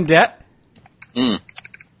 Are you in debt?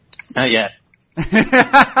 Not yet.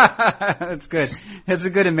 That's good. That's a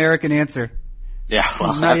good American answer. Yeah,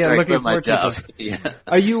 well, not yet. After I quit my job. Yeah.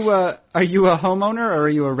 Are you a homeowner or are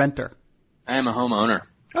you a renter? I am a homeowner.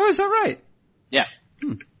 Oh, is that right? Yeah.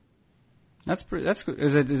 That's good.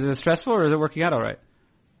 Is it stressful or is it working out all right?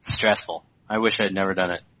 Stressful. I wish I'd never done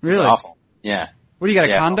it. Really? It's awful. Yeah. What do you got,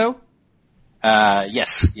 a condo?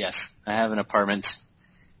 Yes. I have an apartment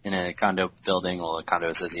in a condo building, or a condo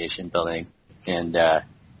association building, and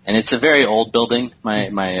it's a very old building.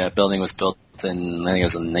 My building was built in, I think it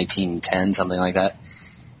was in 1910, something like that.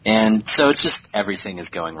 And so it's just everything is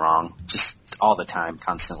going wrong, just all the time,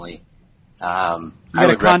 constantly. You got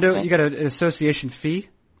a condo? You got an association fee?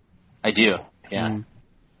 I do. Yeah.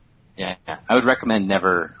 Yeah. I would recommend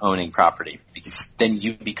never owning property, because then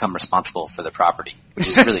you become responsible for the property, which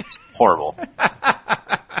is really horrible.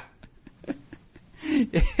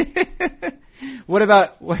 What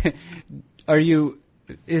about,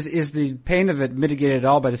 is the pain of it mitigated at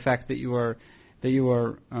all by the fact that you are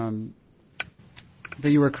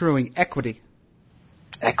accruing equity?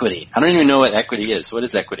 Equity? I don't even know what equity is. What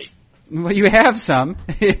is equity? Well, you have some.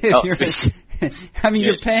 I mean, Good.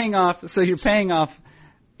 you're paying off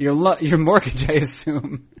your mortgage, I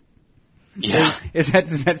assume. Yeah. Is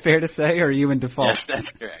that fair to say, or are you in default? Yes,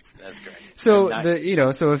 that's correct. So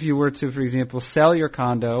so if you were to, for example, sell your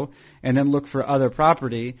condo and then look for other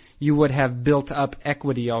property, you would have built up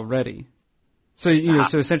equity already. So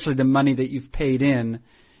so essentially the money that you've paid in,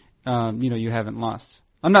 you haven't lost.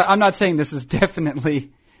 I'm not saying this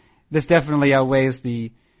definitely outweighs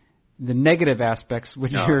the negative aspects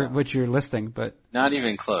which No. you're listing, but Not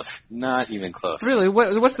even close. Not even close. really, what's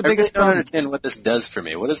the I really biggest don't problem? understand what this does for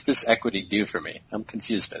me. What does this equity do for me? I'm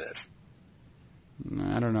confused by this.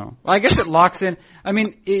 I don't know. Well, I guess it locks in. I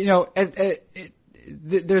mean,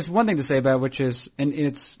 there's one thing to say about it, which is, and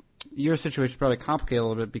it's your situation is probably complicated a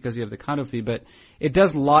little bit because you have the condo fee, but it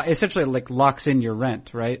does essentially like locks in your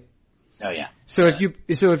rent, right? Oh yeah. So if you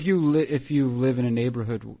live in a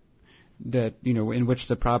neighborhood that in which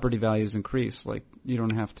the property values increase, like you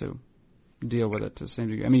don't have to deal with it to the same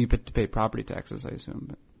degree. I mean, you have to pay property taxes, I assume.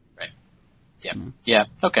 But, Right. Yeah. Yeah.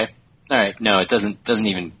 Okay. All right. No, it doesn't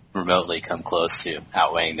even remotely come close to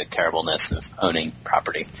outweighing the terribleness of owning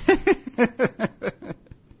property.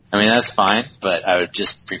 I mean, that's fine, but I would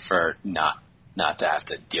just prefer not to have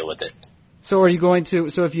to deal with it. So are you going to?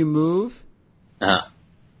 So if you move, Uh-huh.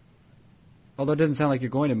 although it doesn't sound like you're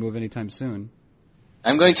going to move anytime soon,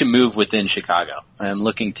 I'm going to move within Chicago. I'm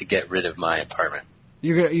looking to get rid of my apartment.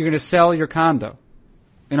 you're going to sell your condo,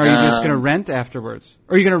 and are you just going to rent afterwards,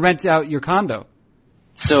 or are you going to rent out your condo?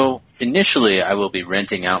 So initially, I will be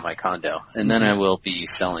renting out my condo, and then I will be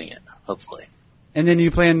selling it, hopefully. And then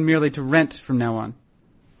you plan merely to rent from now on.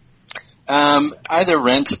 Either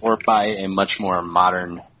rent or buy a much more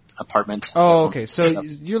modern apartment. Oh, okay. So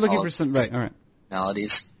you're looking for some right. All right.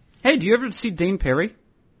 Personalities. Hey, do you ever see Dane Perry?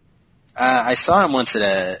 I saw him once at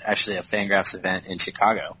a Fangraphs event in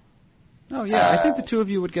Chicago. Oh yeah, I think the two of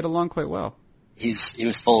you would get along quite well. He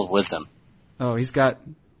was full of wisdom. Oh, he's got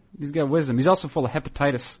wisdom. He's also full of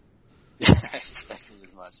hepatitis. I expected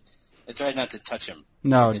as much. I tried not to touch him.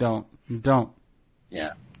 No, don't.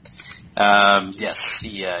 Yeah. Yes,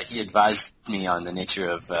 he advised me on the nature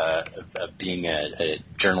of being a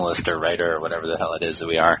journalist or writer or whatever the hell it is that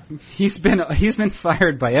we are. He's been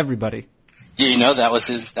fired by everybody. Yeah, that was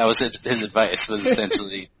his advice was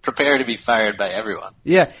essentially prepare to be fired by everyone.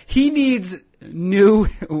 Yeah, he needs new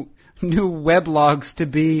weblogs to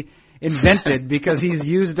be invented because he's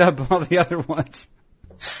used up all the other ones.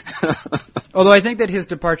 Although I think that his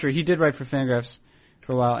departure, he did write for Fangraphs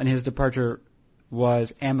for a while, and his departure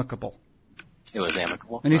was amicable. It was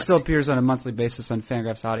amicable. And he still appears on a monthly basis on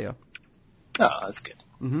Fangraphs Audio. Oh, that's good.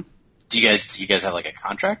 Mm-hmm. Do you guys have like a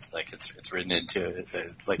contract? Like it's written into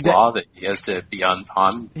law that he has to be on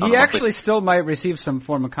He actually still might receive some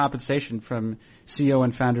form of compensation from CEO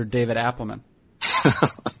and founder David Appelman.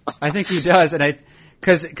 I think he does, and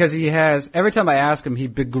because he has, every time I ask him, he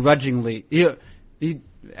begrudgingly, he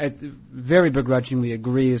very begrudgingly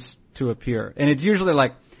agrees to appear. And it's usually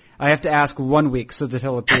like, I have to ask 1 week so that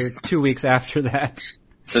he'll appear 2 weeks after that.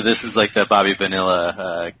 So this is like the Bobby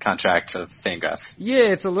Bonilla contract of Fangraphs. Yeah,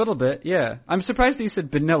 it's a little bit, yeah. I'm surprised that you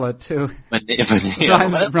said vanilla, too.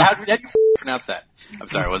 Vanilla. How did you pronounce that? I'm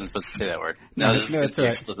sorry, I wasn't supposed to say that word. No, this is the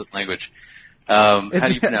explicit language. How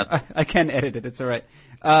do you pronounce it? I can edit it, it's alright.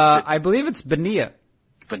 I believe it's Bonilla.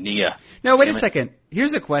 Bonilla. No, wait a second.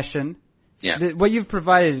 Here's a question. Yeah. What you've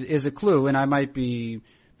provided is a clue, and I might be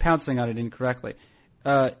pouncing on it incorrectly.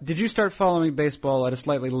 Did you start following baseball at a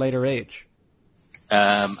slightly later age?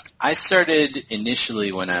 I started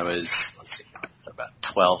initially when I was, about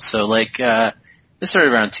 12. So this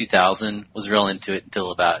started around 2000, was real into it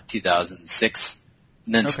until about 2006,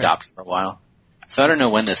 and then stopped for a while. So I don't know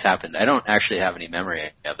when this happened. I don't actually have any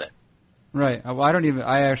memory of it. Right. Well,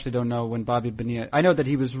 I actually don't know when Bobby Bonilla, I know that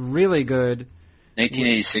he was really good.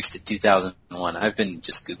 1986 to 2001. I've been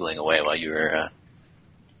just Googling away while you were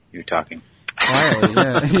talking.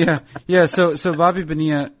 Wow, yeah. So Bobby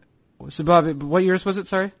Bonilla, what years was it,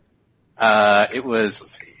 sorry? It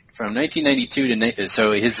was, from 1992 to,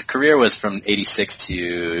 so his career was from 86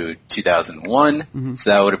 to 2001. Mm-hmm. So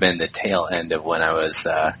that would have been the tail end of when I was,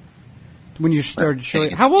 when you started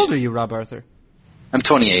showing. How old are you, Rob Arthur? I'm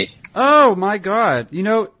 28. Oh my God!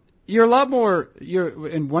 You're a lot more,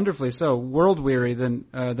 and wonderfully so, world weary than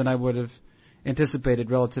I would have anticipated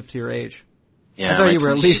relative to your age. Yeah, I thought you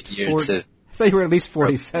were at least 40. I thought you were at least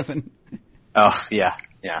 47. Oh yeah.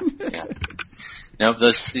 Nope,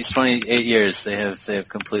 these 28 years they have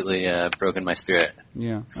completely broken my spirit.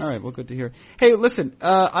 Yeah. All right. Well, good to hear. Hey, listen.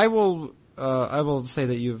 I will say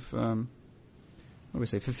that you've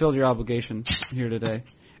fulfilled your obligation here today.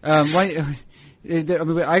 I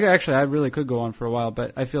really could go on for a while,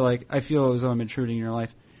 but I feel as though I'm intruding in your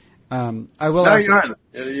life. I will. No, you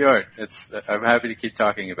aren't. I'm happy to keep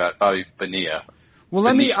talking about Bobby Bonilla. Well,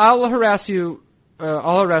 I'll harass you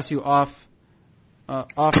off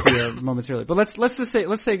here momentarily. But let's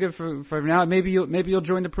say good for now. Maybe you'll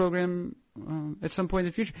join the program at some point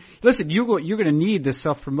in the future. Listen, you're going to need this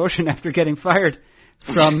self-promotion after getting fired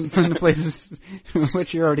from the places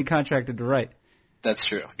which you're already contracted to write. That's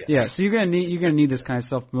true. Yes. Yeah, so you're gonna need this kind of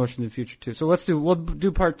self-promotion in the future too. So we'll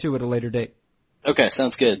do part 2 at a later date. Okay,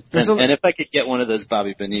 sounds good. And if I could get one of those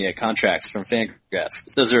Bobby Bonilla contracts from Fangraphs,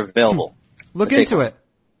 if those are available. Look into it.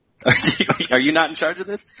 Are you not in charge of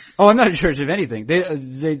this? Oh, I'm not in charge of anything.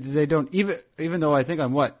 They don't even though I think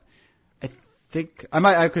I'm what? I think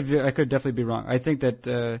I could definitely be wrong. I think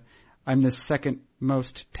that I'm the second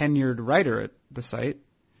most tenured writer at the site.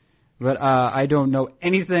 But I don't know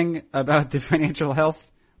anything about the financial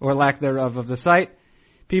health or lack thereof of the site.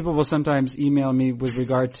 People will sometimes email me with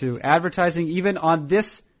regard to advertising, even on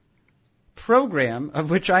this program, of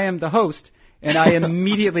which I am the host, and I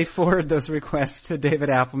immediately forward those requests to David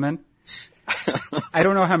Appelman. I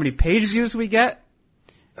don't know how many page views we get.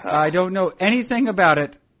 I don't know anything about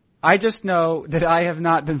it. I just know that I have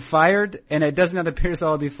not been fired, and it does not appear as though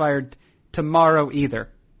I'll be fired tomorrow either.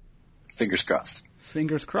 Fingers crossed.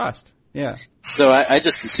 Fingers crossed. Yeah. So I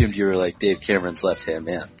just assumed you were like Dave Cameron's left-hand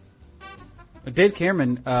man. But Dave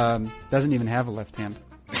Cameron doesn't even have a left hand.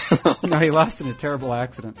 No, he lost in a terrible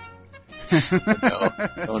accident.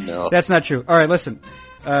 Oh no. That's not true. All right, listen.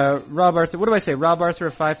 Rob Arthur, what do I say? Rob Arthur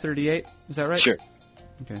of 538? Is that right? Sure.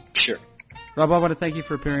 Okay. Sure. Rob, I want to thank you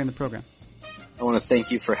for appearing on the program. I want to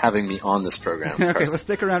thank you for having me on this program. Okay, well,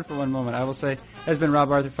 stick around for one moment. I will say, has been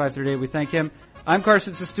Rob Arthur 538. We thank him. I'm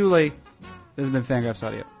Carson Sestouli. This has been Fangraphs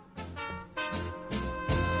Audio.